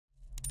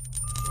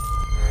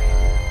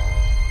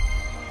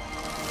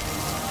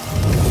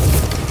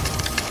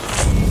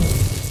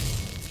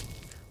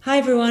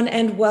everyone,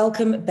 and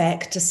welcome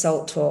back to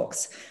SALT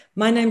Talks.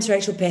 My name's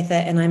Rachel Pether,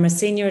 and I'm a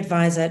senior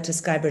advisor to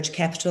Skybridge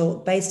Capital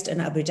based in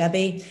Abu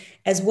Dhabi,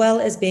 as well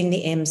as being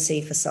the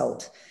MC for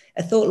SALT,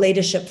 a thought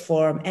leadership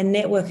forum and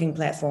networking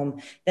platform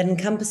that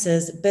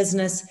encompasses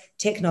business,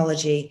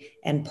 technology,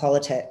 and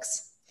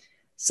politics.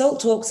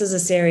 SALT Talks is a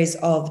series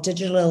of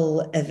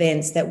digital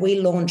events that we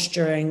launched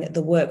during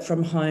the work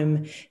from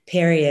home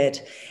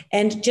period.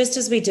 And just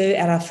as we do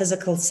at our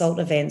physical SALT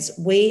events,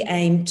 we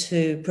aim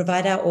to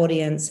provide our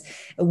audience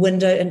a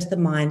window into the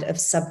mind of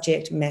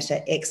subject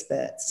matter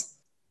experts.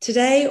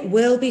 Today,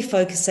 we'll be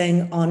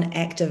focusing on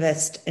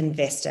activist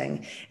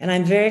investing, and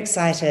I'm very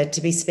excited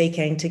to be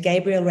speaking to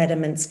Gabriel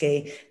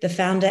Radominsky, the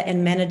founder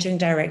and managing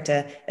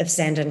director of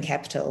Sandon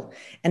Capital,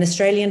 an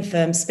Australian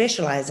firm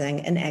specializing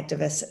in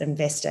activist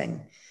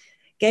investing.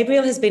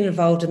 Gabriel has been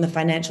involved in the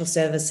financial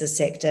services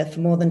sector for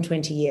more than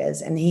 20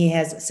 years, and he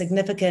has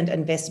significant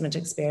investment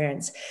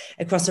experience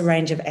across a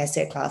range of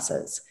asset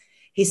classes.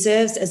 He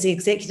serves as the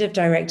executive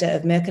director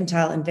of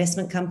Mercantile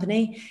Investment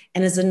Company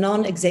and is a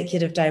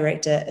non-executive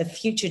director of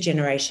Future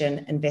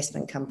Generation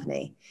Investment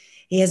Company.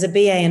 He has a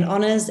BA in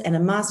Honours and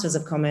a Masters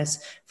of Commerce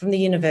from the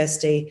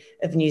University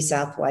of New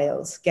South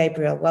Wales.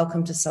 Gabriel,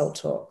 welcome to SALT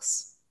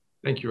Talks.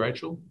 Thank you,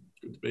 Rachel.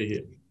 Good to be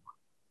here.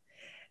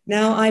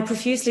 Now, I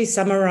profusely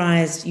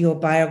summarised your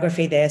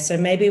biography there, so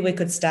maybe we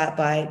could start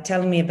by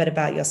telling me a bit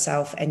about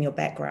yourself and your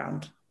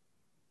background.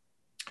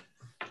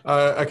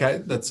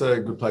 Okay, that's a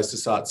good place to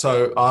start.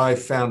 So I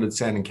founded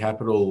Sandon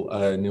Capital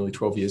nearly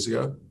 12 years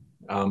ago.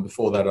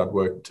 Before that, I'd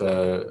worked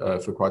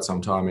for quite some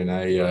time in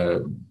a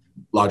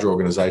larger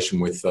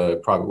organisation with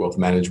private wealth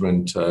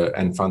management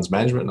and funds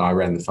management, and I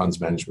ran the funds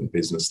management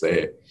business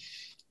there.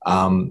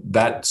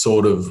 That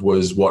sort of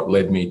was what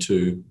led me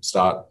to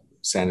start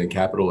Sandon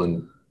Capital,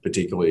 and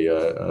particularly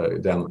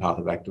down the path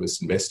of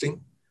activist investing.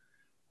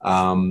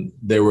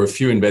 There were a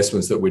few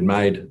investments that we'd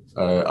made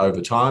over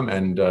time,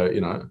 and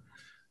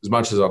as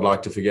much as I'd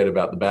like to forget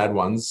about the bad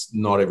ones,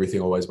 not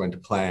everything always went to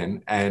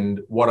plan. And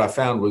what I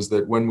found was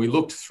that when we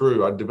looked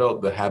through, I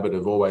developed the habit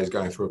of always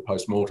going through a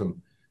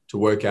post-mortem to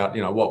work out,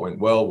 what went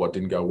well, what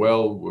didn't go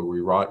well, were we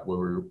right,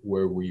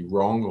 were we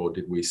wrong, or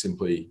did we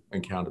simply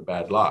encounter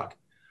bad luck?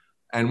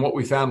 And what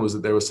we found was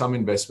that there were some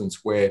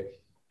investments where,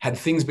 had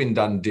things been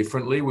done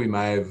differently, we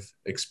may have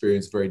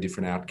experienced very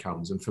different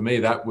outcomes. And for me,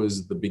 that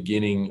was the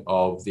beginning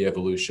of the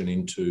evolution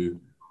into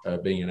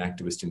being an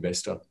activist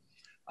investor.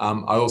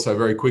 I also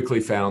very quickly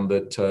found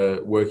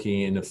that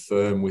working in a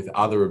firm with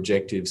other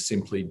objectives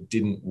simply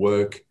didn't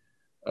work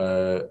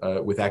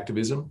with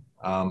activism.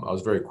 I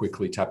was very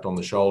quickly tapped on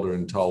the shoulder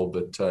and told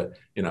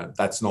that,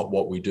 that's not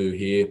what we do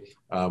here.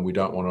 We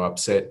don't want to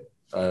upset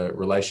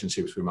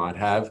relationships we might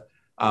have.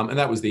 And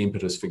that was the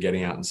impetus for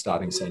getting out and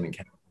starting Sandon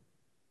Capital.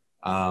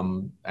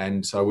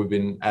 And so we've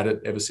been at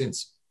it ever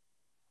since.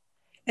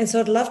 And so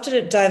I'd love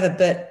to dive a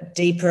bit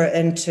deeper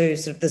into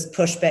sort of this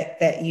pushback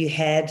that you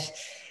had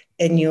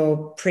in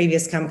your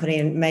previous company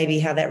and maybe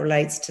how that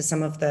relates to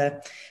some of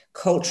the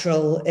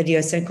cultural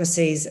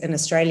idiosyncrasies in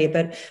Australia.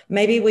 But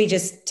maybe we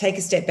just take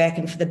a step back,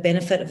 and for the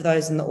benefit of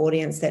those in the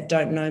audience that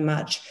don't know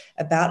much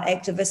about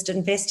activist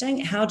investing,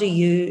 how do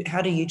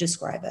you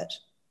describe it?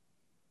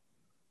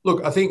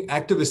 Look, I think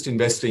activist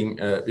investing,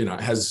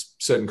 has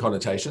certain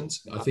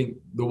connotations. I think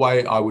the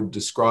way I would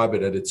describe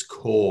it at its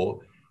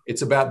core,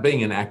 it's about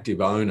being an active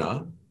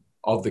owner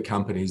of the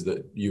companies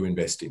that you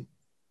invest in.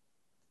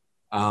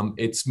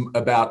 It's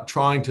about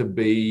trying to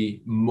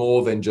be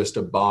more than just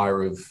a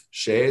buyer of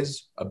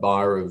shares, a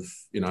buyer of,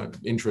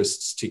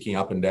 interests ticking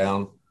up and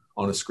down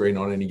on a screen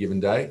on any given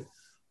day.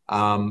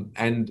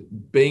 And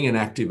being an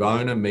active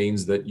owner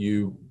means that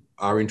you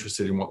are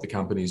interested in what the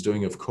company is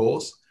doing, of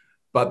course,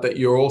 but that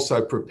you're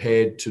also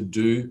prepared to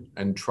do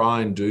and try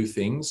and do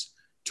things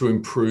to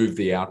improve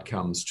the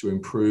outcomes, to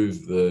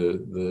improve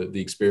the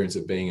experience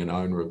of being an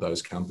owner of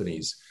those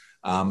companies.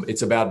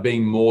 It's about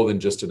being more than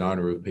just an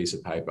owner of a piece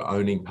of paper,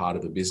 owning part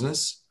of a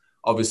business.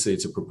 Obviously,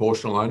 it's a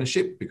proportional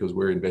ownership because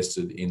we're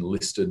invested in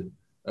listed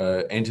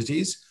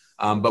entities,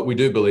 but we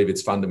do believe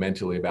it's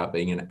fundamentally about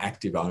being an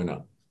active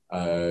owner.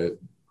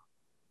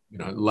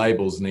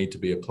 Labels need to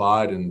be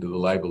applied, and the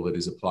label that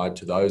is applied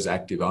to those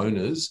active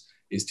owners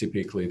is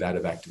typically that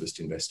of activist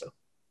investor.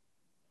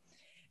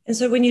 And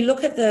so when you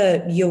look at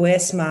the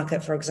US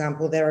market, for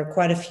example, there are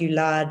quite a few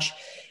large,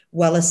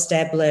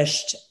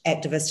 well-established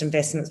activist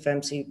investment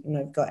firms.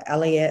 You've got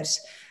Elliott,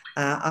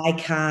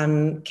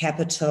 Icahn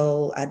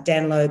Capital,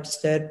 Dan Loeb's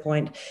Third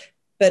Point,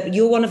 but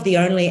you're one of the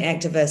only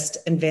activist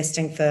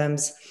investing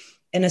firms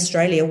in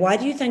Australia. Why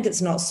do you think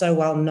it's not so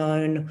well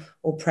known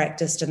or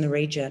practiced in the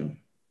region?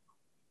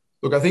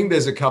 Look, I think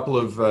there's a couple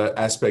of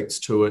aspects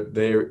to it.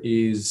 There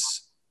are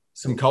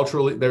some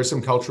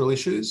cultural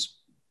issues,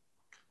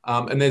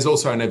 and there's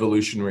also an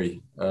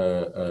evolutionary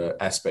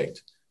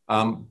aspect.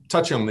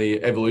 Touching on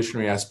the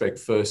evolutionary aspect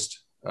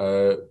first,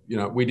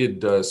 we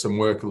did some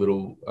work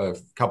a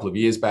couple of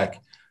years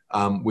back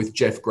with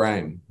Jeff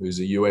Graham, who's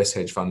a US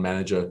hedge fund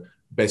manager,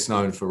 best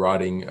known for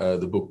writing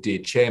the book Dear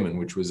Chairman,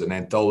 which was an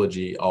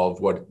anthology of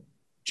what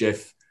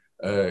Jeff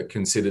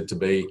considered to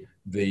be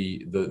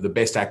the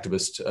best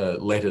activist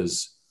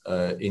letters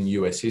in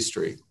US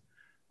history.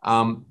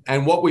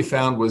 And what we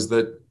found was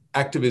that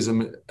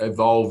activism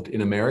evolved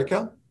in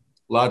America,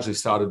 largely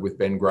started with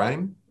Ben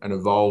Graham and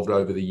evolved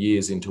over the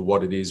years into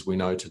what it is we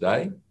know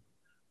today.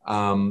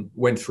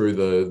 Went through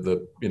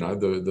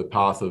the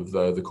path of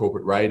the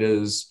corporate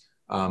raiders,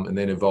 and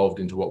then evolved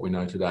into what we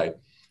know today.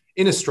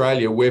 In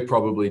Australia, we're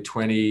probably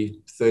 20,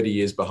 30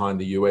 years behind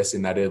the US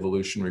in that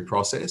evolutionary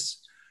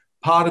process.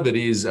 Part of it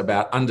is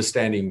about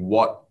understanding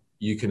what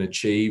you can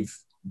achieve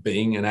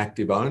being an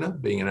active owner,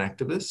 being an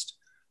activist.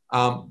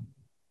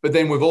 But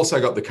then we've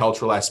also got the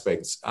cultural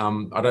aspects.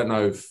 I don't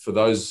know, for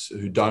those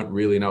who don't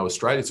really know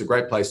Australia, it's a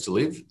great place to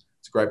live.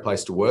 It's a great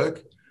place to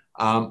work.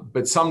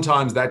 But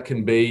sometimes that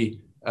can be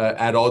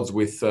at odds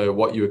with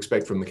what you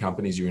expect from the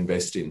companies you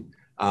invest in.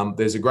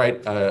 There's a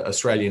great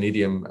Australian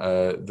idiom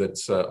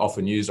that's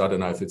often used. I don't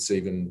know if it's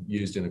even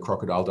used in a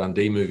Crocodile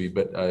Dundee movie,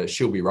 but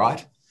she'll be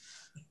right,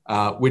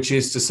 which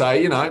is to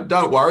say,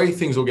 don't worry,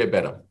 things will get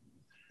better.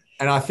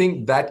 And I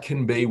think that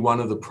can be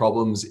one of the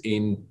problems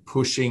in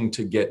pushing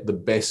to get the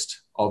best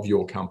of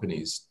your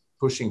companies,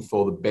 pushing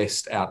for the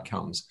best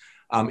outcomes.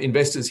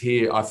 Investors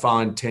here, I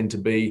find, tend to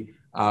be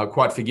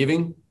quite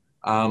forgiving.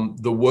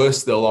 The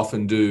worst they'll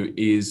often do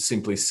is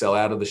simply sell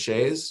out of the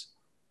shares.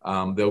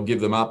 They'll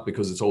give them up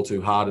because it's all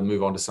too hard and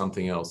move on to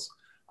something else.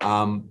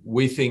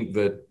 We think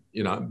that,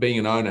 being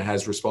an owner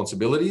has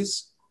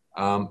responsibilities,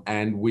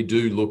 and we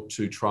do look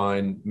to try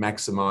and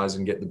maximize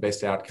and get the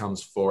best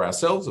outcomes for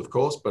ourselves, of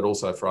course, but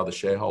also for other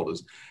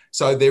shareholders.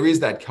 So there is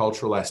that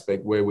cultural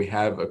aspect where we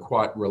have a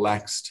quite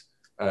relaxed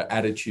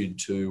attitude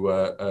to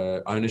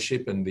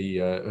ownership and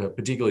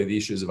particularly the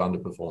issues of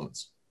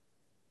underperformance.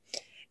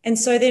 And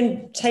so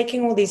then,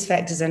 taking all these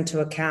factors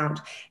into account,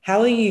 how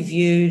are you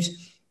viewed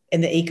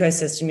in the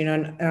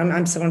ecosystem?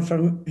 I'm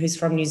someone who's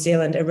from New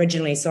Zealand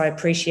originally, so I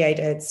appreciate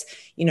it's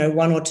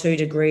 1 or 2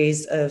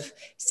 degrees of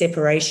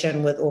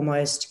separation with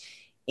almost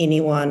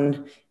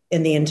anyone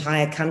in the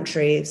entire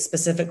country,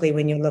 specifically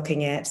when you're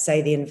looking at,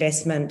 say, the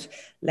investment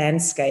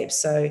landscape.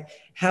 So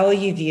how are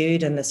you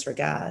viewed in this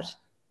regard?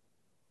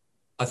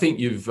 I think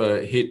you've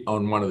hit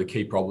on one of the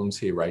key problems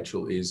here,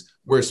 Rachel, is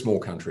we're a small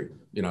country.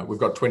 We've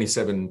got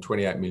 27,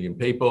 28 million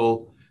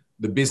people.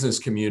 The business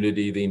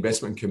community, the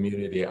investment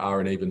community are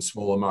an even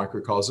smaller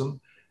microcosm.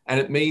 And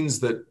it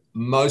means that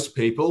most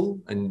people,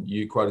 and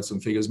you quoted some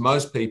figures,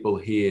 most people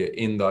here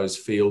in those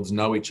fields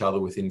know each other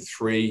within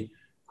 3,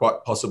 quite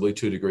possibly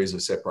 2 degrees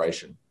of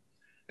separation.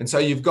 And so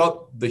you've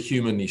got the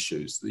human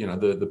issues,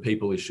 the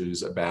people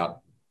issues about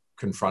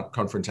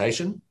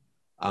confrontation,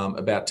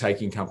 about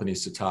taking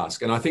companies to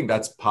task. And I think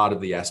that's part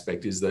of the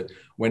aspect, is that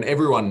when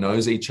everyone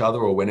knows each other,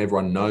 or when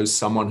everyone knows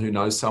someone who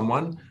knows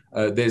someone,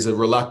 there's a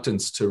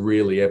reluctance to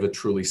really ever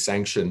truly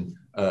sanction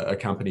a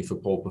company for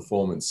poor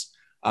performance.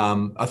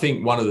 I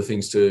think one of the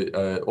things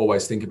to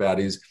always think about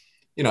is,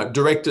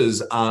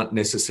 directors aren't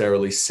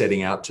necessarily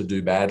setting out to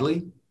do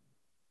badly.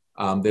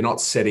 They're not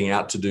setting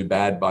out to do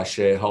bad by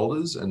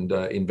shareholders and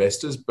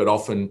investors, but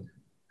often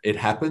it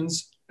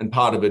happens. And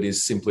part of it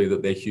is simply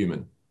that they're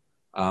human.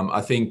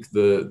 I think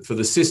for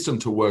the system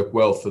to work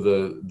well, for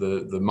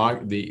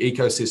the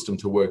ecosystem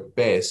to work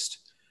best,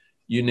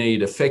 you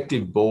need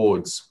effective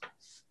boards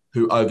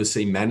who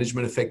oversee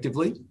management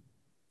effectively,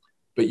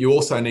 but you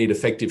also need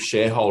effective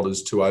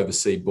shareholders to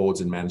oversee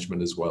boards and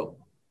management as well.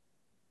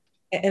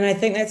 And I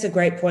think that's a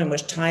great point,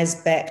 which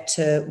ties back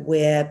to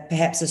where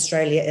perhaps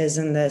Australia is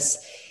in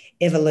this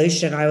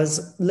evolution. I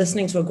was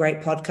listening to a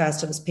great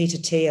podcast. It was Peter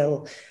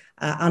Thiel,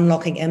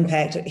 Unlocking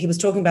Impact. He was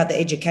talking about the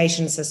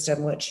education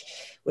system, which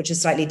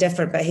is slightly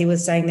different, but he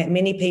was saying that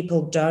many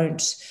people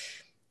don't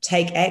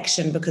take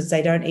action because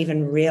they don't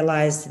even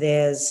realize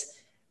there's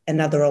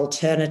another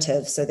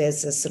alternative. So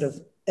there's this sort of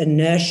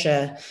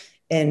inertia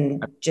in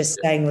just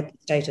staying with the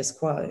status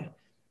quo.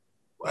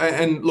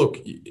 And look,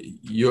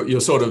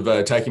 you're sort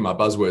of taking my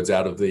buzzwords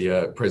out of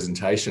the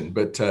presentation,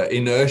 but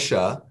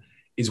inertia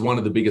is one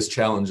of the biggest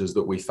challenges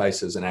that we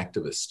face as an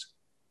activist.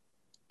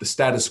 The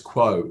status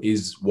quo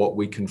is what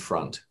we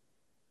confront.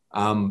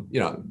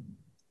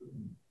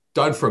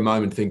 Don't for a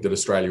moment think that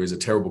Australia is a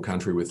terrible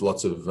country with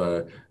lots of,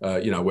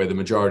 where the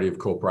majority of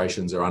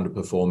corporations are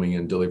underperforming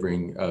and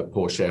delivering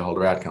poor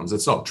shareholder outcomes.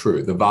 It's not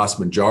true. The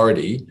vast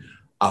majority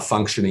are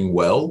functioning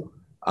well.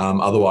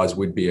 Otherwise,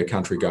 we'd be a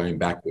country going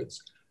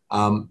backwards.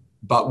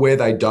 But where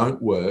they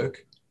don't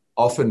work,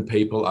 often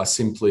people are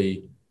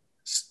simply,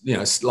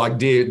 like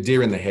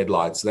deer in the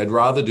headlights. They'd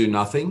rather do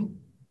nothing,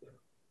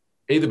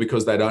 either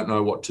because they don't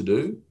know what to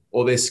do,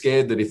 or they're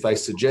scared that if they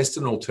suggest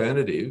an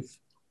alternative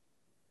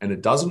and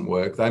it doesn't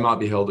work, they might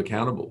be held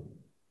accountable.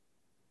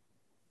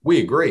 We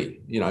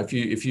agree.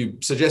 If you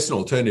suggest an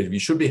alternative, you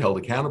should be held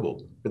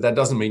accountable, but that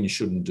doesn't mean you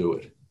shouldn't do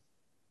it.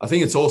 I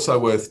think it's also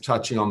worth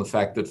touching on the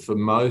fact that for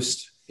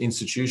most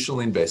institutional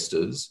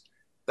investors,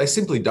 they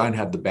simply don't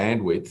have the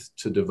bandwidth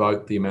to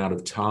devote the amount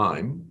of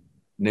time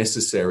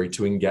necessary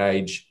to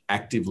engage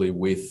actively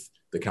with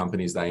the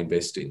companies they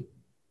invest in.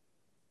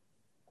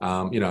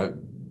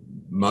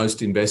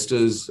 Most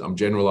investors, I'm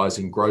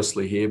generalizing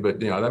grossly here, but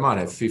they might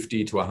have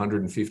 50 to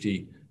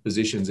 150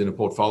 positions in a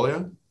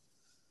portfolio.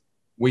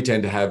 We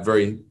tend to have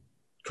very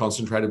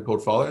concentrated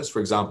portfolios. For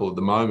example, at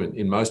the moment,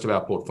 in most of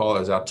our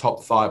portfolios, our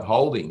top 5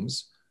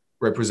 holdings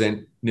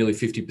represent nearly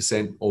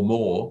 50% or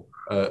more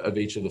of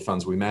each of the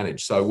funds we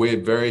manage. So we're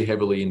very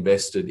heavily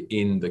invested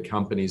in the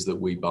companies that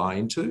we buy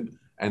into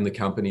and the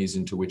companies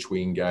into which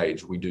we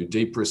engage. We do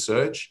deep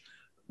research.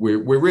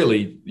 We're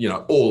really,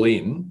 all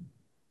in,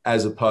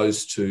 as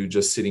opposed to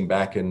just sitting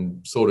back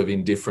and sort of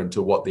indifferent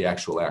to what the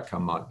actual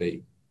outcome might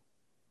be.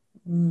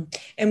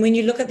 And when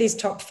you look at these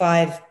top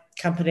 5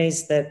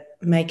 companies that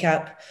make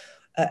up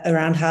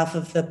around half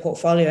of the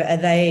portfolio,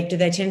 do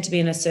they tend to be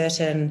in a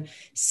certain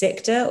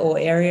sector or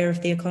area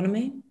of the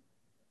economy?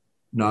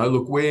 No,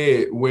 look,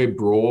 we're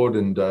broad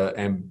and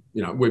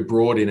we're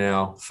broad in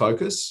our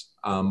focus.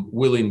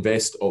 We'll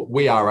invest, or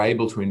we are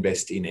able to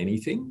invest in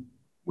anything.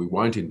 We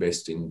won't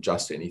invest in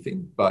just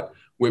anything, but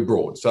we're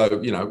broad.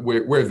 So,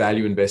 we're a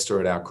value investor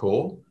at our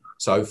core.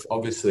 So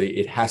obviously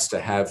it has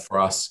to have for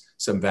us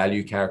some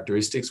value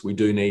characteristics. We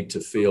do need to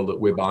feel that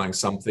we're buying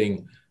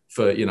something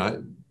for,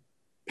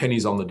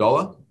 pennies on the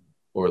dollar,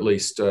 or at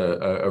least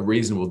a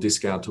reasonable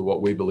discount to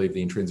what we believe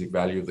the intrinsic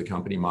value of the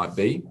company might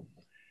be.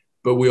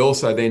 But we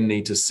also then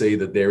need to see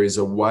that there is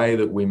a way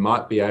that we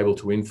might be able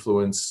to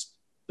influence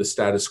the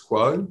status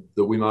quo,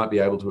 that we might be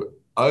able to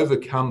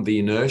overcome the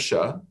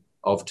inertia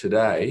of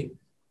today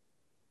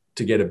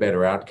to get a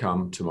better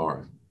outcome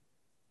tomorrow.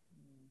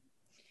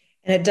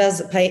 And it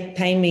does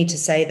pain me to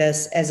say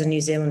this as a New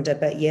Zealander,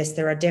 but yes,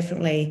 there are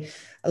definitely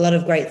a lot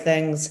of great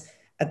things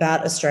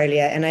about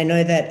Australia. And I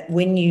know that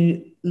when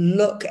you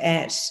look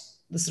at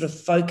the sort of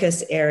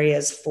focus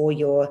areas for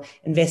your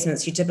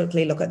investments, you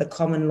typically look at the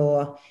common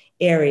law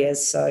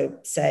areas. So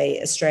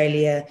say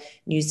Australia,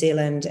 New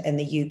Zealand, and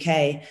the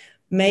UK.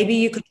 Maybe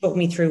you could talk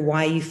me through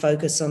why you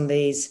focus on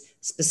these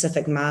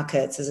specific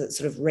markets. Is it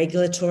sort of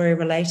regulatory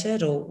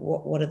related, or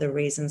what are the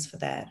reasons for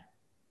that?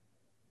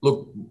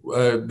 Look,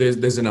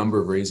 there's a number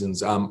of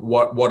reasons.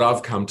 What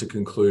I've come to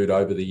conclude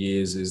over the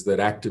years is that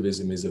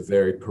activism is a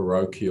very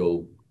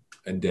parochial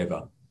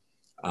endeavor.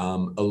 A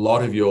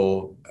lot of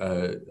your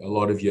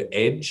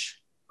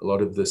edge, a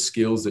lot of the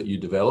skills that you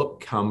develop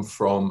come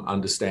from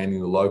understanding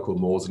the local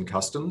laws and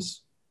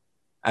customs,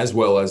 as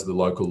well as the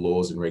local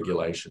laws and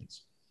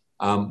regulations.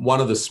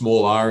 One of the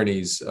small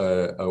ironies,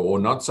 or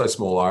not so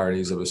small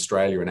ironies, of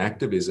Australia and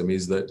activism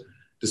is that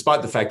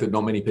despite the fact that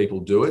not many people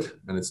do it,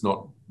 and it's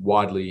not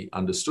widely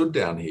understood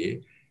down here,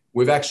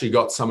 we've actually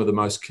got some of the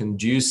most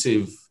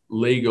conducive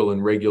legal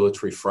and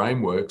regulatory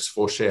frameworks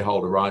for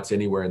shareholder rights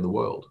anywhere in the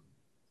world.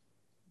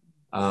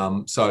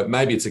 So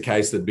maybe it's a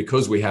case that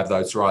because we have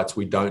those rights,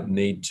 we don't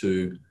need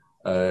to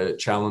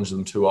challenge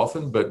them too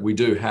often, but we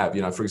do have,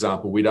 for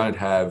example, we don't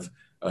have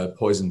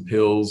poison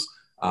pills,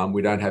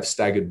 we don't have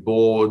staggered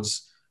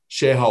boards.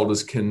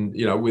 Shareholders can,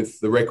 with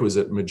the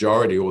requisite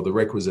majority or the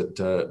requisite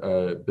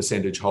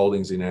percentage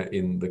holdings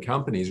in the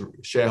companies,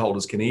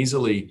 shareholders can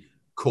easily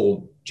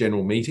call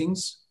general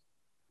meetings,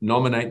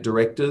 nominate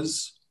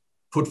directors,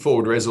 put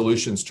forward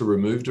resolutions to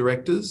remove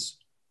directors,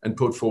 and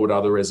put forward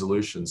other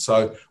resolutions.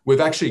 So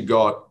we've actually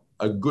got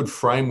a good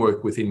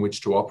framework within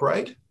which to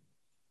operate.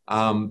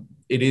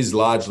 It is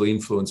largely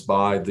influenced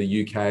by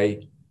the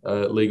UK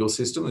legal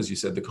system, as you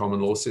said, the common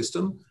law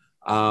system,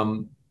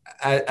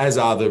 as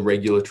are the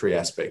regulatory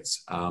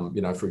aspects.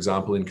 For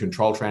example, in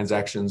control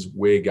transactions,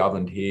 we're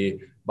governed here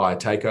by a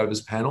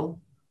takeovers panel,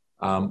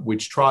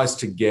 which tries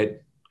to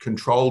get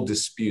control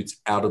disputes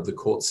out of the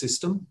court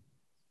system.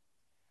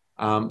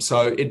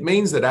 So it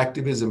means that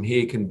activism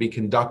here can be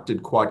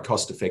conducted quite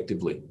cost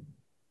effectively.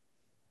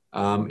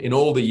 In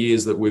all the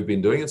years that we've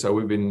been doing it, so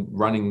we've been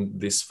running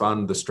this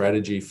fund, the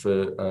strategy,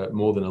 for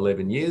more than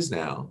 11 years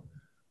now,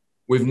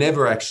 we've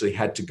never actually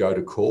had to go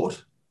to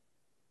court.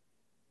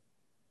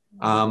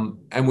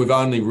 And we've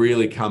only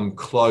really come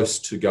close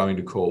to going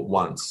to court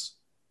once.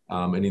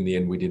 And in the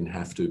end, we didn't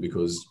have to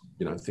because,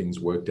 things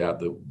worked out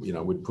that,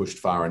 we'd pushed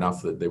far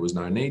enough that there was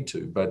no need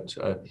to. But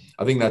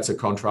I think that's a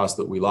contrast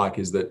that we like,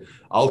 is that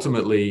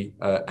ultimately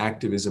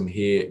activism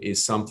here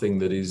is something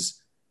that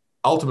is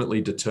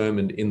ultimately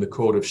determined in the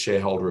court of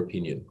shareholder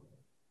opinion.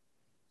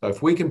 So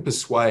if we can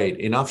persuade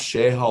enough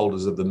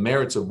shareholders of the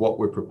merits of what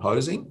we're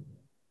proposing,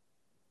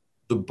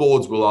 the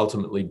boards will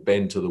ultimately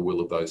bend to the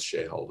will of those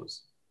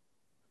shareholders.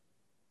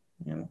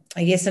 Yeah.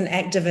 I guess in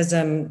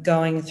activism,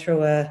 going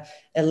through a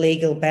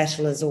legal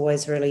battle is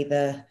always really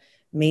the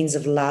means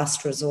of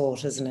last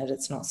resort, isn't it?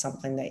 It's not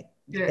something that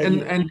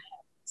you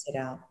set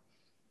out.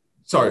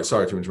 Sorry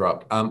to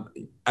interrupt.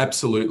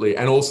 Absolutely.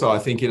 And also I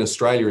think in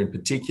Australia in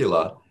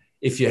particular,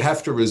 if you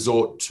have to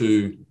resort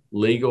to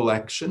legal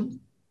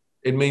action,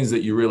 it means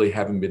that you really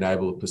haven't been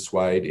able to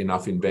persuade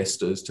enough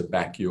investors to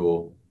back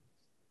your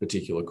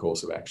particular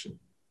course of action.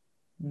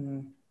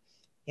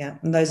 Yeah.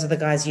 And those are the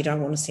guys you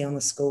don't want to see on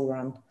the school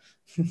run.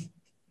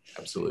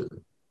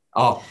 Absolutely.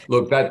 Oh,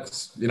 look,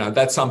 that's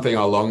something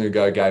I long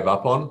ago gave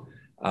up on.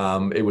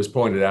 It was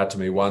pointed out to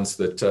me once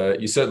that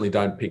you certainly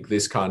don't pick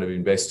this kind of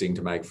investing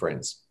to make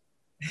friends.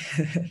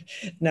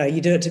 No,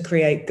 you do it to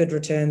create good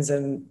returns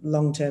and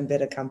long-term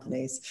better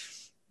companies.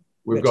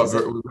 we've got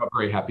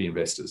very happy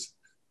investors.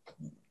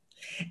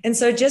 And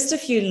so just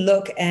if you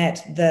look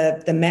at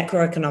the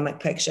macroeconomic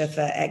picture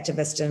for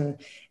activist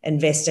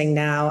investing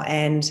now,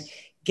 and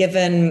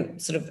given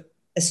sort of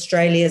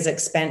Australia's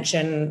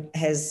expansion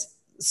has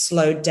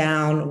slowed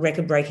down,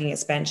 record-breaking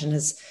expansion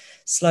has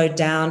slowed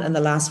down in the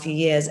last few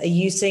years, are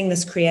you seeing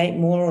this create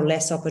more or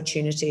less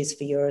opportunities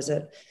for you, or is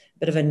it a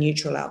bit of a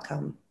neutral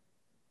outcome?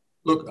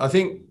 Look, I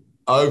think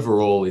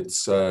overall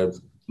it's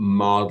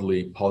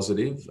mildly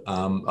positive.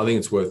 I think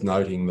it's worth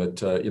noting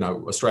that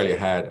Australia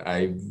had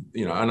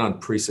an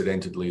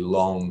unprecedentedly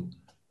long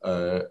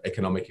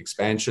economic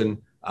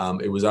expansion.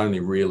 It was only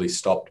really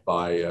stopped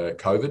by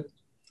COVID,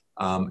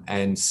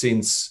 and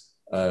since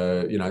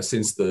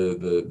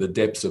the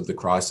depths of the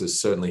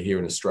crisis, certainly here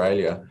in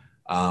Australia,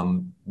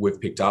 we've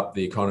picked up.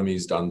 The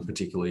economy's done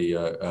particularly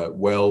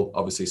well.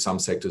 Obviously, some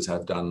sectors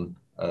have done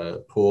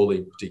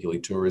poorly, particularly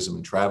tourism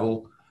and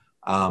travel.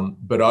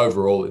 But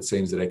overall, it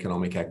seems that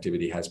economic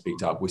activity has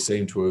picked up. We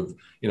seem to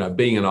have,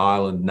 being an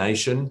island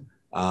nation,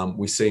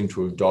 we seem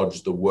to have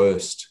dodged the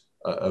worst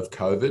of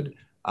COVID.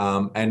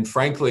 And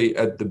frankly,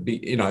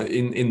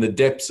 in the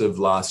depths of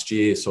last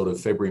year, sort of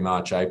February,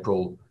 March,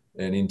 April,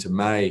 and into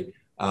May,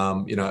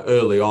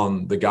 early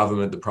on, the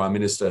government, the Prime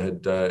Minister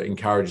had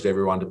encouraged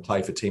everyone to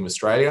play for Team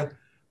Australia.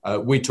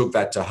 We took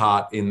that to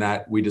heart in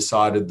that we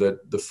decided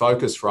that the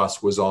focus for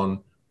us was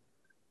on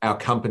our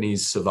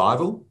company's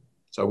survival.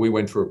 So we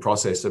went through a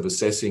process of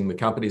assessing the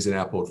companies in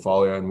our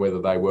portfolio and whether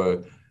they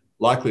were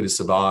likely to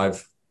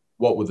survive,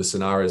 what were the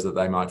scenarios that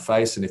they might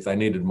face, and if they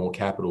needed more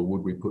capital,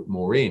 would we put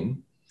more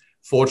in?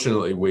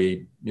 Fortunately,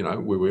 we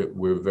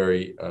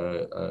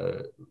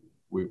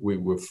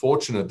were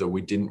fortunate that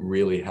we didn't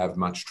really have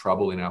much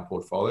trouble in our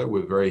portfolio.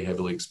 We're very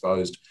heavily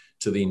exposed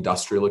to the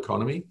industrial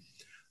economy.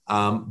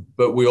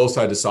 But we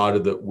also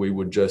decided that we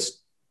would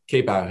just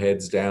keep our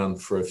heads down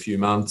for a few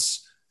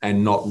months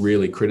and not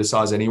really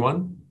criticize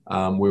anyone.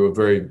 We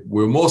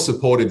were more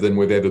supportive than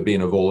we've ever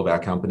been of all of our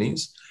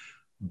companies.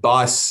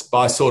 By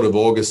sort of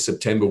August,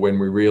 September, when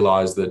we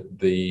realized that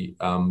the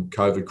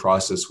COVID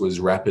crisis was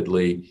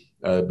rapidly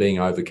being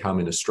overcome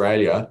in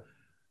Australia,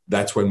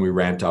 that's when we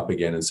ramped up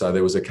again. And so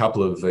there was a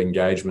couple of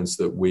engagements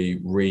that we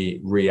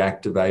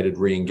reactivated,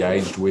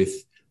 re-engaged with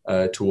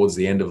towards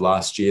the end of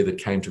last year that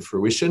came to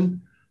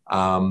fruition.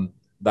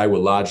 They were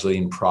largely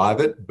in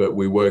private, but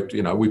we worked,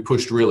 we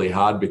pushed really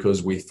hard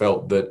because we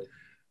felt that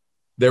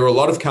there were a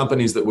lot of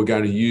companies that were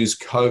going to use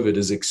COVID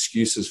as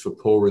excuses for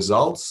poor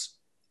results.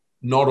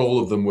 Not all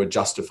of them were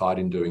justified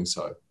in doing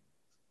so.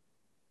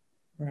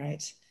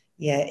 Right.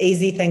 Yeah,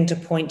 easy thing to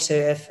point to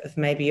if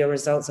maybe your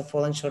results are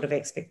falling short of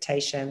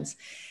expectations.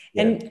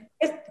 Yeah. And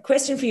a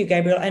question for you,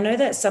 Gabriel. I know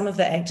that some of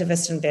the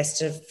activist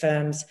investor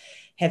firms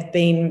have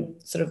been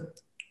sort of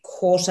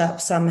caught up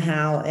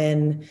somehow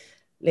in,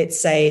 let's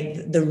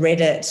say, the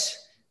Reddit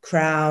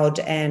crowd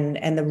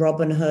and the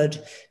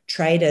Robinhood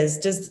traders.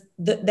 Does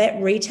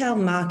that retail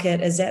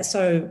market, is that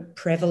so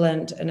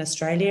prevalent in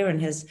Australia,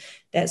 and has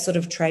that sort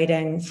of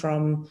trading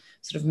from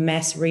sort of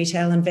mass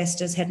retail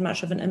investors had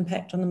much of an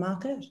impact on the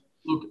market?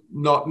 Look,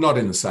 not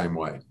in the same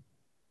way.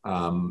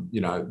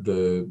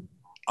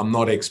 I'm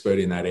not expert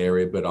in that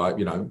area, but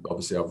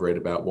obviously I've read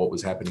about what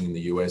was happening in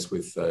the US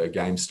with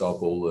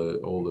GameStop,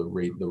 all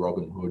the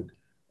Robinhood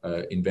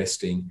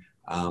investing.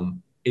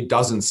 It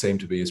doesn't seem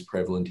to be as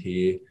prevalent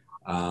here.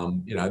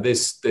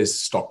 There's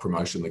stock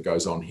promotion that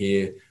goes on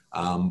here.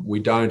 We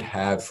don't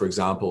have, for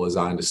example, as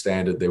I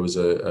understand it, there was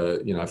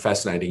a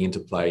fascinating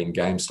interplay in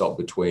GameStop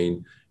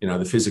between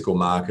the physical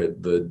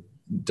market, the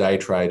day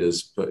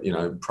traders,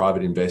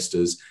 private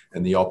investors,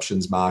 and the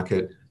options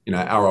market.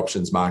 Our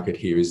options market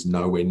here is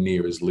nowhere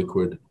near as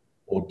liquid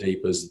or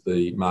deep as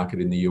the market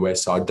in the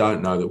US. So I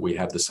don't know that we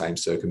have the same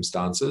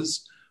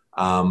circumstances.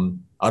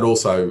 I'd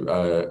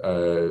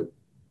also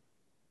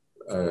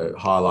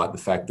highlight the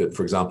fact that,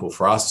 for example,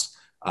 for us,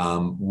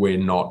 we're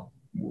not,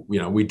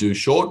 we do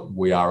short.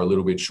 We are a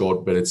little bit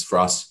short, but it's for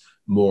us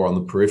more on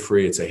the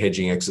periphery. It's a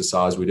hedging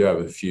exercise. We do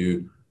have a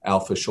few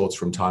alpha shorts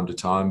from time to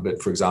time,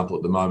 but for example,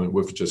 at the moment,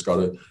 we've just got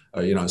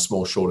a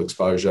small short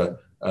exposure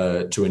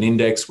to an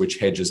index which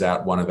hedges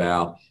out one of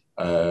our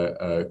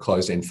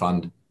closed-end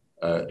fund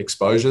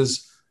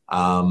exposures.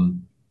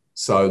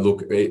 So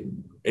look,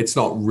 it's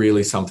not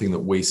really something that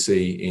we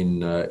see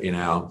in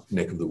our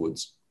neck of the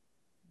woods.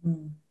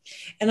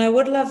 And I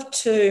would love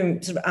to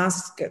sort of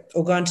ask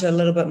or go into a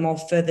little bit more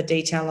further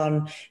detail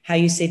on how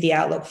you see the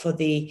outlook for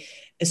the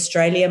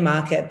Australia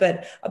market.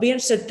 But I'll be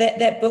interested,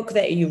 that book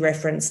that you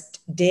referenced,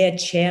 Dear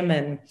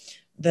Chairman,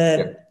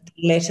 the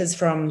letters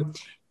from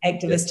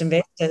activist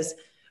investors,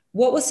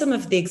 what were some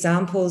of the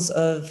examples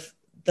of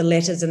the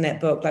letters in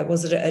that book? Like,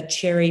 was it a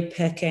cherry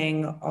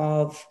picking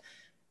of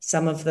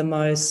some of the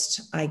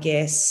most, I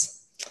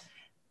guess,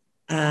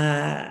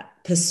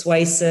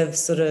 persuasive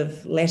sort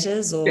of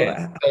letters? Or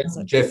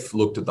Jeff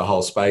looked at the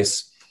whole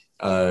space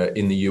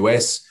in the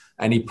US,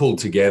 and he pulled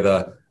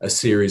together a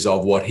series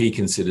of what he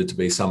considered to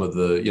be some of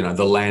the,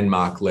 the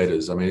landmark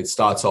letters. I mean, it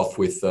starts off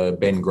with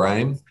Ben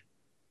Graham.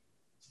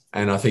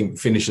 and I think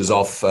finishes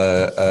off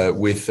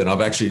with, and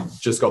I've actually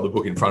just got the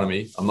book in front of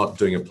me. I'm not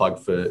doing a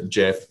plug for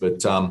Jeff,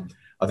 but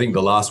I think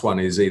the last one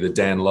is either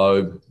Dan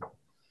Loeb.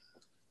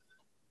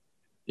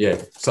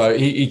 Yeah, so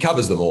he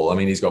covers them all. I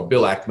mean, he's got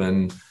Bill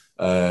Ackman,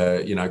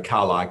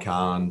 Carl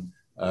Icahn,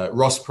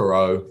 Ross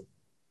Perot.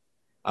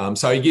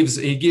 So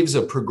he gives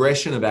a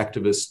progression of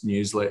activist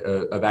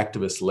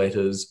activist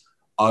letters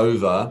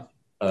over,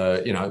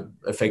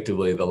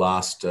 effectively the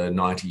last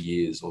 90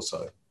 years or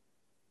so.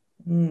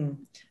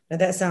 Now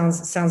that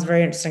sounds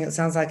very interesting. It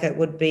sounds like it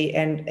would be,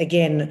 and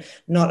again,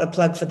 not a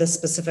plug for this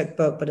specific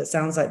book, but it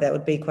sounds like that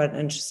would be quite an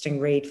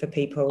interesting read for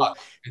people.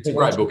 It's a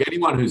great book.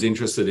 Anyone who's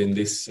interested in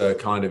this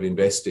kind of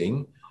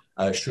investing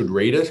should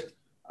read it.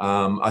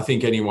 I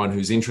think anyone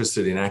who's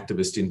interested in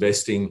activist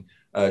investing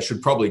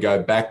should probably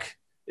go back,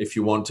 if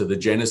you want, to the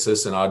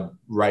genesis, and I'd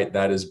rate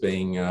that as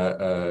being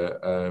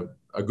a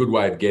good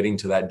way of getting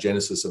to that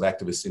genesis of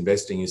activist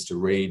investing is to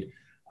read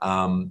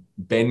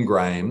Ben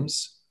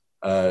Graham's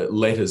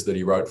letters that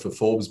he wrote for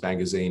Forbes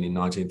magazine in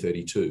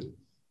 1932.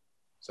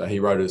 So he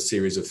wrote a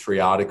series of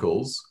 3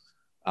 articles,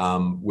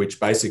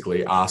 which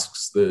basically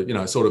asks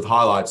sort of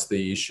highlights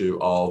the issue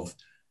of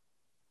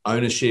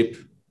ownership,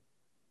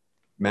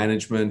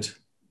 management,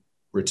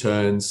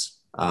 returns.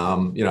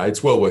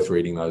 It's well worth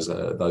reading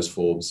those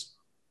Forbes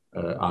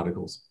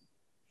articles.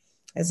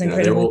 That's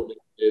incredible.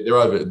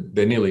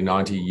 They're nearly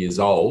 90 years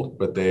old,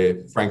 but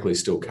they're frankly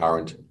still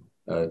current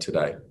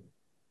today.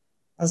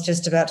 I was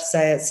just about to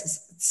say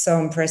it's so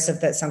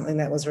impressive that something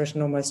that was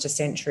written almost a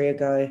century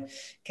ago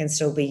can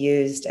still be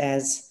used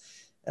as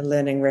a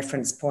learning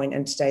reference point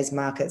in today's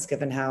markets,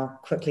 given how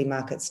quickly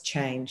markets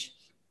change.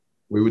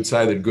 We would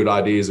say that good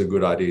ideas are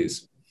good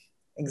ideas.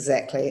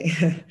 Exactly.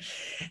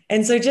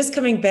 And so just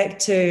coming back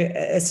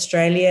to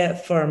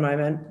Australia for a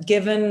moment,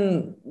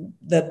 given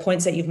the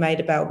points that you've made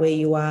about where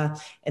you are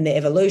in the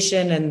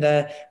evolution and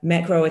the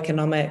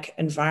macroeconomic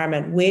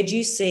environment, where do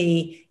you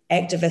see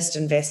activist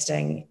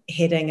investing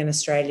heading in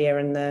Australia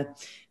in the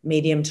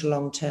medium to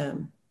long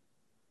term?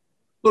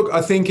 Look,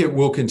 I think it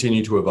will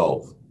continue to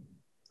evolve.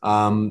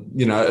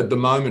 At the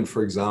moment,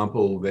 for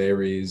example,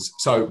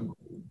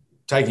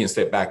 taking a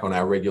step back on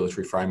our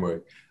regulatory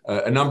framework,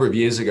 a number of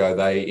years ago,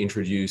 they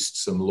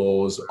introduced some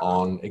laws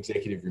on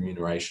executive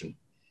remuneration,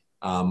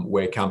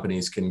 where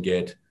companies can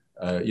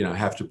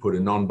have to put a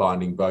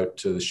non-binding vote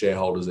to the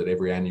shareholders at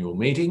every annual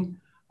meeting.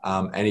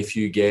 And if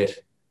you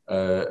get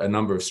a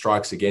number of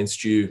strikes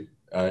against you,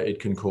 it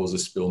can cause a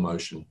spill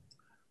motion.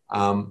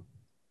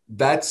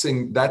 That's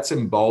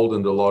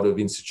emboldened a lot of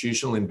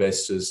institutional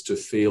investors to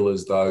feel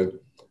as though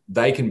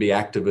they can be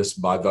activists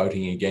by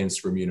voting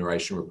against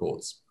remuneration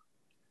reports.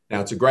 Now,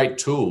 it's a great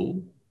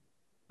tool,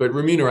 but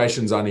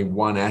remuneration is only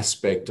one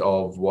aspect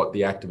of what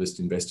the activist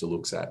investor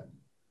looks at.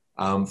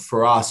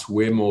 For us,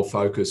 we're more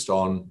focused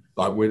on,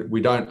 we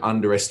don't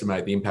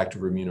underestimate the impact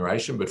of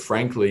remuneration, but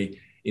frankly,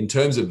 in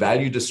terms of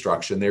value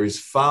destruction, there is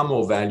far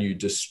more value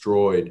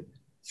destroyed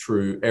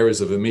through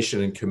errors of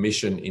omission and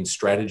commission in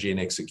strategy and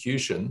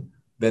execution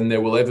than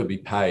there will ever be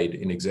paid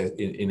in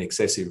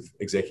excessive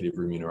executive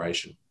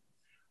remuneration.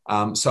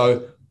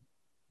 So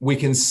we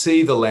can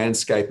see the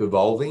landscape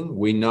evolving.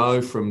 We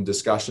know from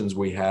discussions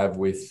we have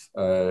with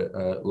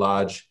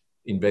large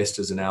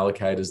investors and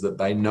allocators that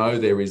they know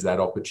there is that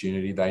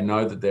opportunity. They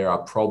know that there are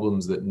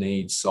problems that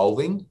need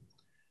solving.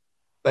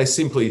 They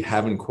simply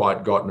haven't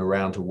quite gotten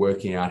around to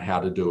working out how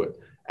to do it.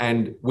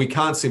 And we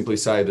can't simply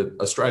say that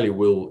Australia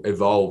will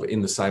evolve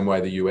in the same way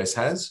the US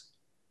has.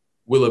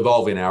 We'll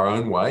evolve in our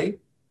own way,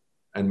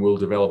 and we'll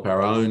develop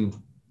our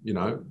own,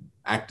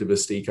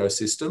 activist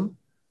ecosystem.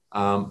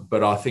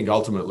 But I think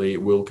ultimately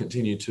it will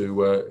continue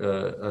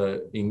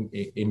to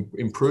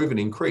improve and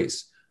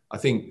increase. I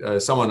think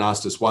someone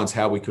asked us once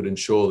how we could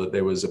ensure that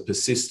there was a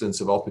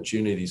persistence of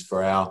opportunities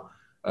for our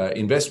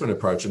investment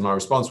approach. And my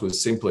response was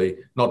simply,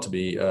 not to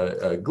be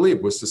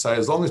glib, was to say,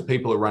 as long as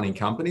people are running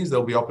companies,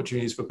 there'll be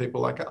opportunities for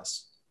people like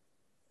us.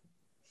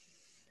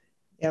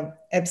 Yeah,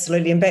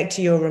 absolutely. And back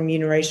to your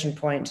remuneration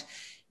point,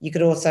 you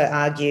could also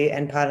argue,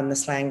 and pardon the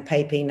slang,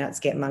 pay peanuts,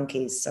 get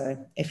monkeys.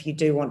 So if you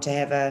do want to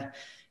have a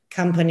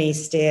company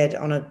steered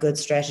on a good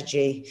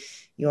strategy,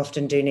 you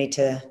often do need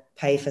to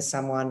pay for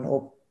someone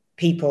or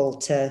people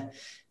to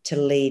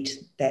lead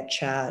that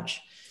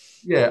charge.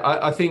 Yeah,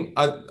 I think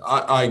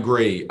I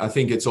agree. I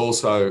think it's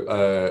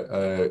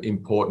also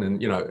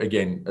important. And,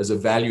 again, as a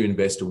value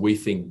investor, we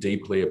think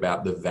deeply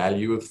about the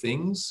value of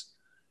things.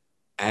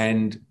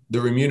 And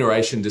the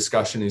remuneration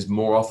discussion is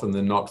more often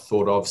than not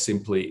thought of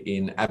simply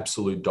in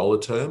absolute dollar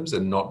terms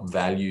and not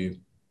value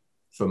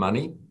for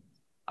money.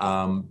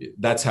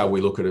 That's how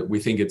we look at it. We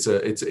think it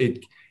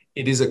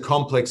is a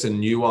complex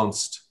and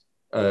nuanced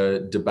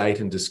debate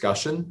and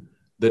discussion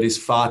that is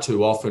far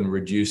too often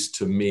reduced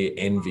to mere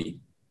envy.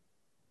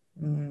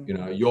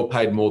 You're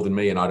paid more than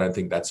me, and I don't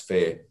think that's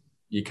fair.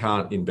 You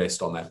can't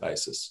invest on that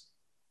basis.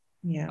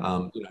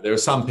 Yeah. There are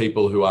some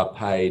people who are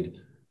paid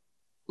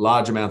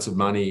large amounts of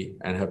money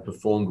and have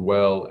performed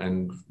well,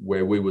 and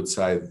where we would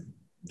say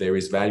there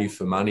is value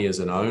for money as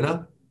an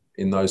owner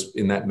in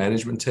that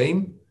management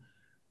team.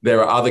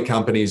 There are other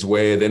companies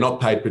where they're not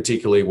paid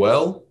particularly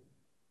well.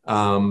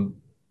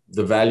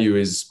 The value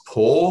is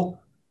poor,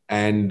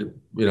 and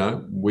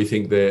we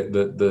think that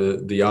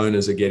the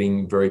owners are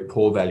getting very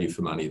poor value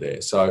for money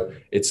there. So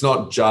it's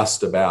not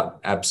just about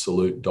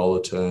absolute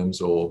dollar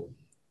terms or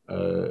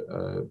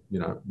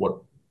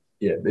what.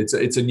 Yeah, it's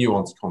a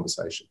nuanced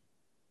conversation.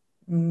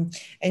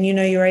 And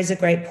you raise a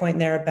great point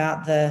there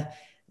about the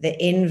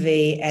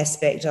envy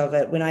aspect of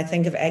it. When I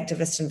think of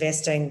activist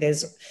investing,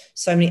 there's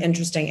so many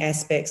interesting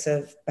aspects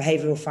of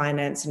behavioral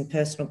finance and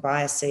personal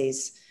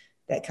biases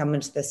that come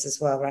into this as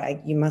well,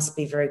 right? You must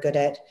be very good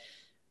at,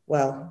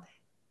 well,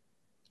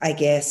 I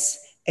guess,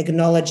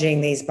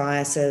 acknowledging these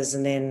biases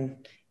and then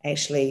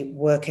actually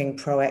working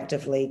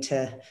proactively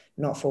to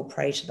not fall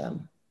prey to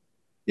them.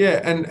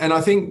 Yeah, and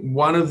I think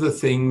one of the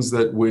things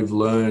that we've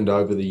learned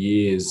over the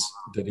years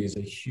that is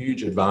a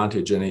huge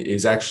advantage, and it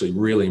is actually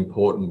really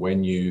important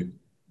when you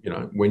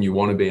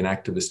want to be an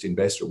activist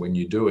investor, when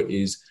you do it,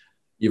 is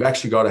you've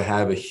actually got to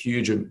have a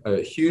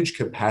huge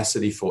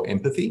capacity for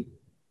empathy.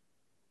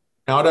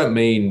 Now, I don't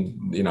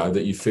mean,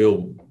 that you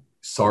feel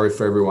sorry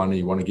for everyone and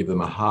you want to give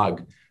them a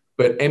hug,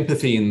 but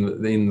empathy in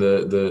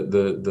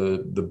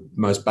the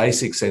most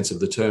basic sense of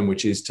the term,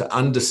 which is to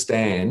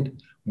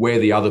understand where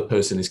the other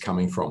person is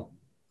coming from.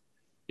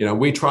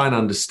 We try and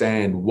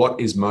understand what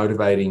is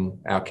motivating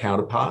our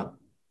counterpart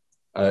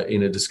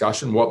in a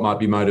discussion, what might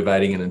be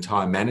motivating an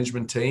entire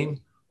management team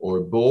or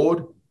a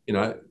board,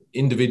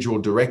 individual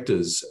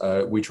directors.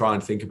 We try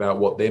and think about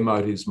what their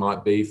motives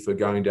might be for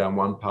going down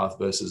one path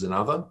versus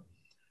another.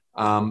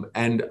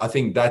 And I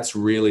think that's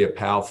really a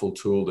powerful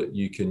tool that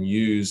you can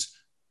use,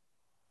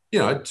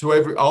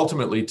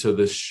 ultimately to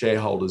the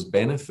shareholders'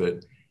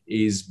 benefit,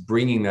 is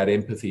bringing that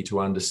empathy to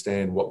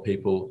understand what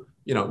people,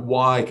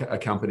 why a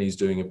company is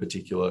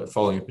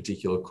following a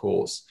particular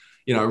course.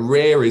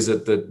 Rare is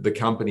it that the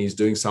company is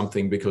doing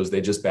something because they're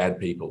just bad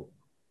people.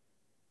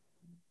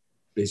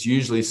 There's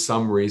usually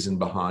some reason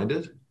behind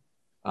it.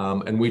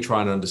 And we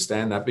try and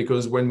understand that,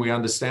 because when we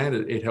understand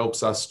it, it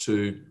helps us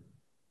to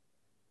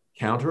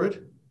counter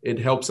it. It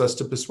helps us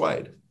to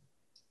persuade.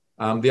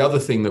 The other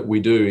thing that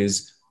we do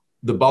is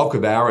the bulk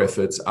of our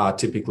efforts are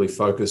typically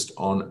focused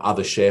on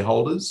other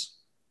shareholders.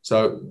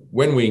 So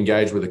when we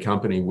engage with a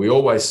company, we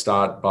always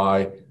start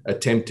by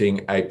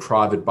attempting a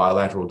private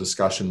bilateral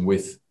discussion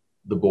with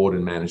the board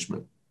and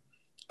management.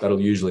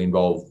 That'll usually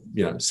involve,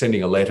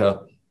 sending a letter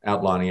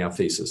outlining our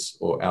thesis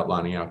or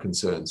outlining our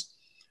concerns.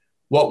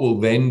 What we'll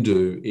then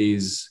do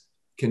is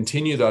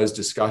continue those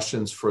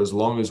discussions for as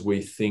long as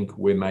we think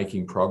we're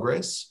making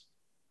progress.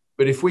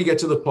 But if we get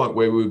to the point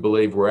where we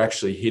believe we're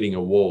actually hitting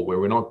a wall, where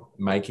we're not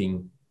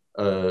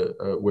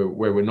where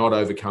we're not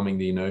overcoming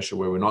the inertia,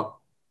 where we're not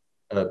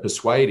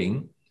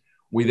persuading,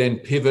 we then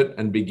pivot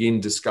and begin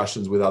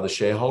discussions with other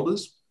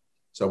shareholders.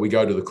 So we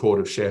go to the court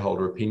of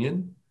shareholder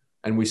opinion,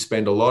 and we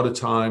spend a lot of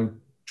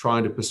time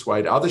trying to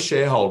persuade other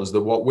shareholders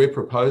that what we're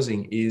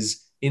proposing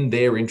is in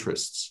their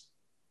interests.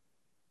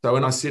 So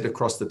when I sit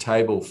across the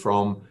table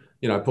from,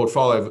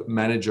 portfolio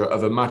manager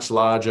of a much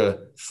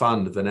larger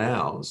fund than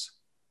ours,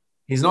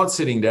 he's not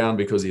sitting down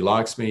because he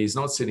likes me. He's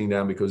not sitting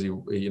down because he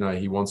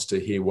wants to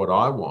hear what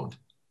I want.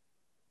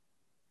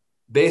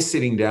 They're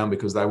sitting down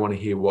because they want to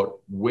hear what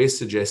we're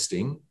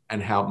suggesting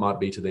and how it might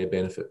be to their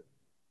benefit.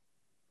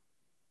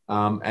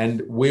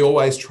 And we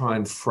always try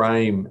and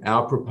frame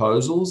our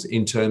proposals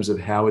in terms of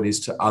how it is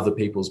to other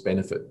people's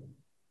benefit.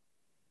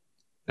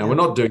 Now, we're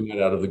not doing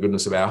that out of the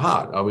goodness of our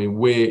heart. I mean,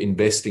 we're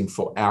investing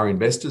for our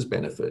investors'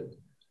 benefit.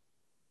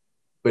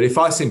 But if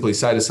I simply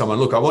say to someone,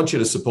 look, I want you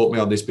to support me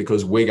on this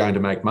because we're going to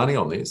make money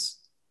on this,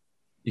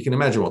 you can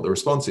imagine what the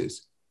response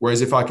is.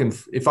 Whereas if I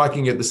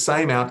can get the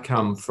same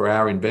outcome for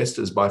our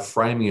investors by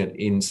framing it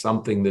in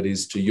something that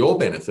is to your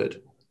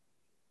benefit,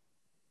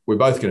 we're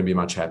both going to be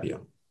much happier.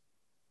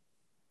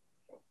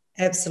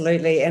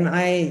 Absolutely.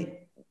 And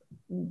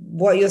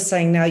what you're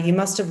saying now, you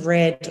must have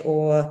read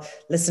or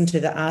listened to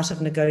The Art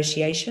of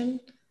Negotiation.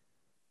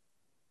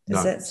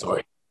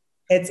 Sorry.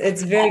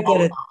 It's very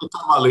good. It's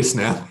on my list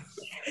now.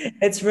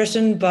 It's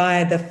written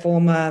by the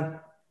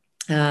former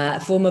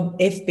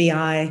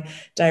FBI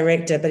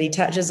director, but he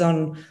touches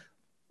on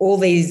all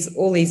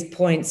these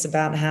points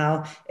about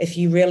how if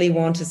you really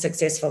want a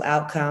successful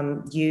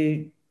outcome,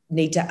 you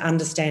need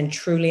to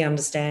truly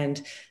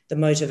understand the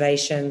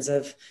motivations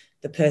of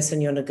the person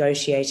you're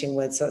negotiating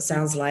with. So it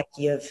sounds like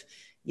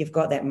you've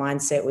got that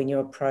mindset when you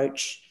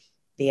approach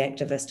the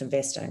activist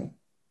investing.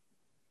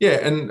 Yeah,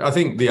 and I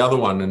think the other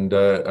one, and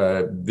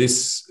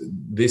this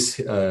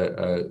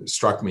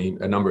struck me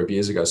a number of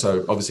years ago.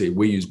 So obviously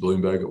we use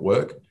Bloomberg at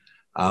work.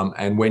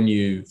 And when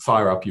you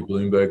fire up your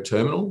Bloomberg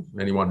terminal,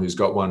 anyone who's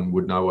got one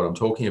would know what I'm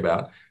talking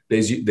about,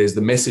 there's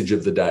the message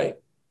of the day.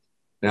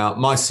 Now,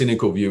 my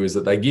cynical view is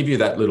that they give you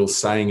that little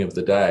saying of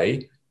the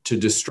day to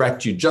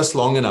distract you just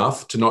long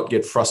enough to not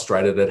get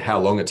frustrated at how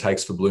long it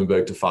takes for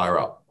Bloomberg to fire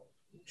up.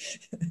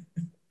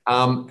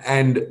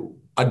 And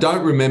I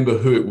don't remember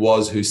who it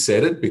was who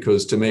said it,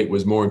 because to me it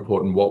was more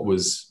important what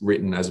was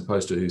written as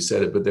opposed to who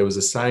said it. But there was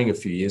a saying a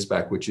few years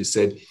back which is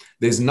said,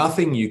 there's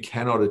nothing you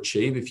cannot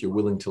achieve if you're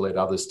willing to let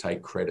others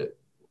take credit.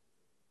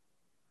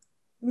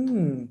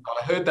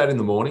 I heard that in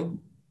the morning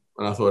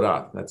and I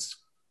thought, that's,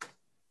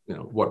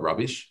 what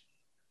rubbish.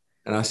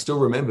 And I still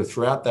remember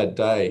throughout that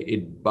day,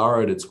 it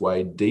burrowed its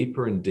way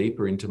deeper and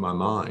deeper into my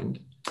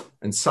mind.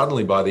 And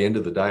suddenly by the end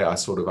of the day, I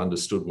sort of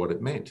understood what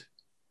it meant.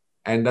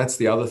 And that's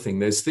the other thing.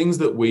 There's things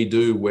that we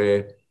do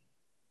where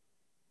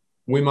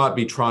we might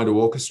be trying to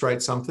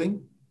orchestrate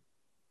something,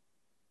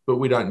 but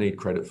we don't need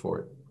credit for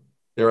it.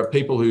 There are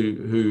people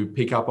who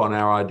pick up on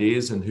our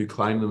ideas and who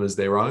claim them as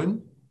their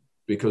own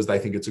because they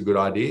think it's a good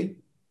idea.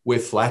 We're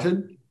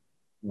flattered.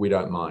 We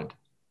don't mind.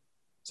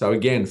 So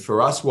again,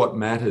 for us, what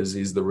matters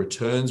is the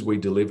returns we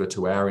deliver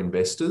to our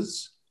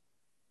investors,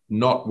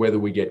 not whether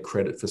we get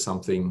credit for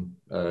something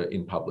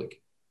in public.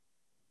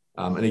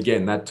 And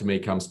again, that to me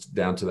comes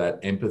down to that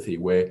empathy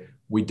where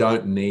we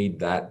don't need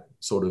that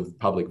sort of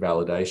public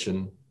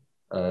validation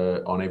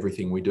on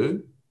everything we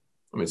do.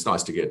 I mean, it's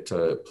nice to get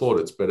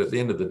plaudits, but at the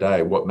end of the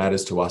day, what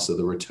matters to us are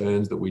the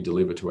returns that we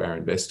deliver to our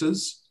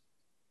investors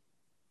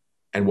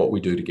and what we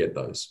do to get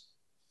those.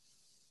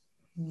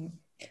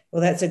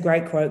 Well, that's a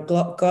great quote.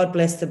 God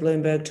bless the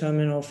Bloomberg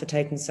terminal for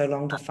taking so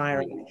long to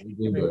fire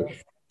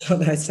it.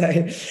 What I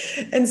say.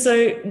 And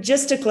so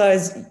just to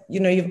close,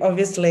 you've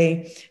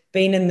obviously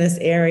been in this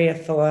area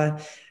for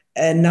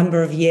a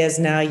number of years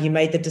now. You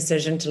made the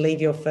decision to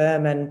leave your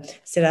firm and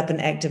set up an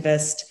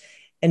activist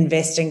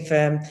investing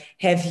firm.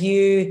 Have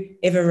you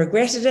ever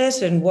regretted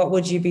it? And what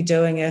would you be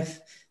doing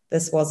if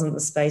this wasn't the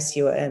space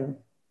you were in?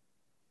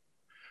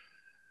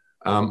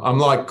 I'm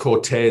like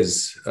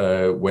Cortez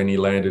when he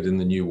landed in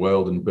the New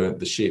World and burnt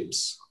the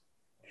ships.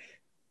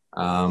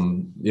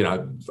 I'm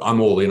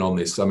all in on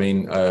this. I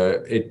mean,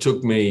 it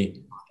took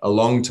me a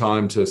long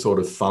time to sort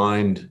of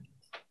find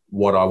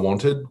what I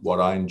wanted,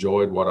 what I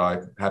enjoyed, what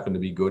I happened to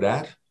be good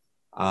at.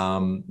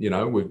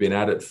 We've been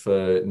at it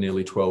for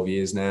nearly 12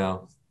 years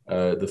now.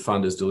 The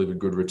fund has delivered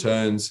good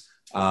returns.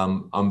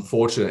 I'm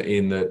fortunate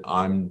in that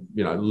I'm,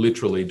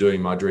 literally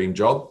doing my dream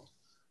job.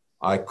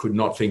 I could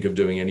not think of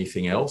doing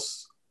anything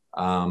else.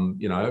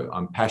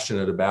 I'm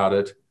passionate about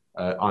it.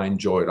 I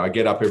enjoy it. I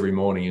get up every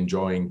morning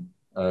enjoying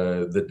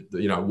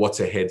what's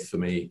ahead for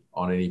me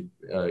on any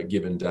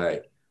given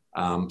day.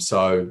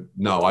 So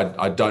no,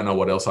 I don't know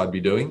what else I'd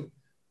be doing.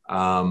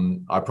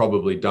 I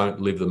probably don't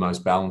live the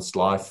most balanced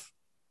life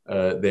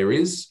there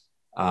is,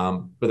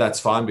 but that's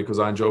fine because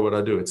I enjoy what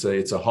I do.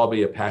 It's a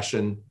hobby, a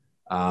passion.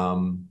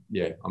 I'm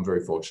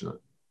very fortunate.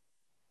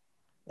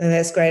 And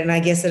that's great. And I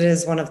guess it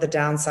is one of the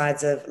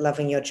downsides of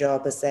loving your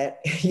job is that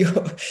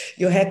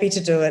you're happy to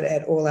do it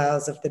at all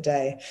hours of the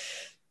day.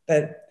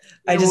 But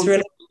I just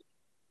really...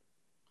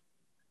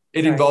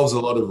 It involves a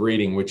lot of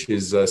reading, which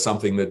is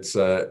something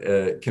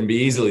that can be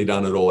easily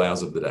done at all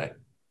hours of the day.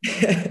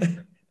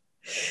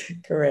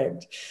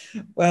 Correct.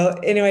 Well,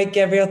 anyway,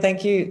 Gabriel,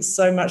 thank you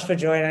so much for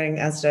joining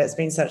us today. It's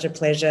been such a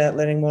pleasure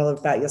learning more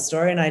about your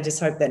story. And I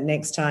just hope that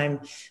next time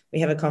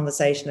we have a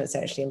conversation, it's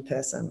actually in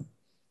person.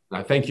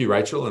 No, thank you,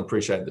 Rachel, and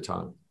appreciate the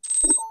time.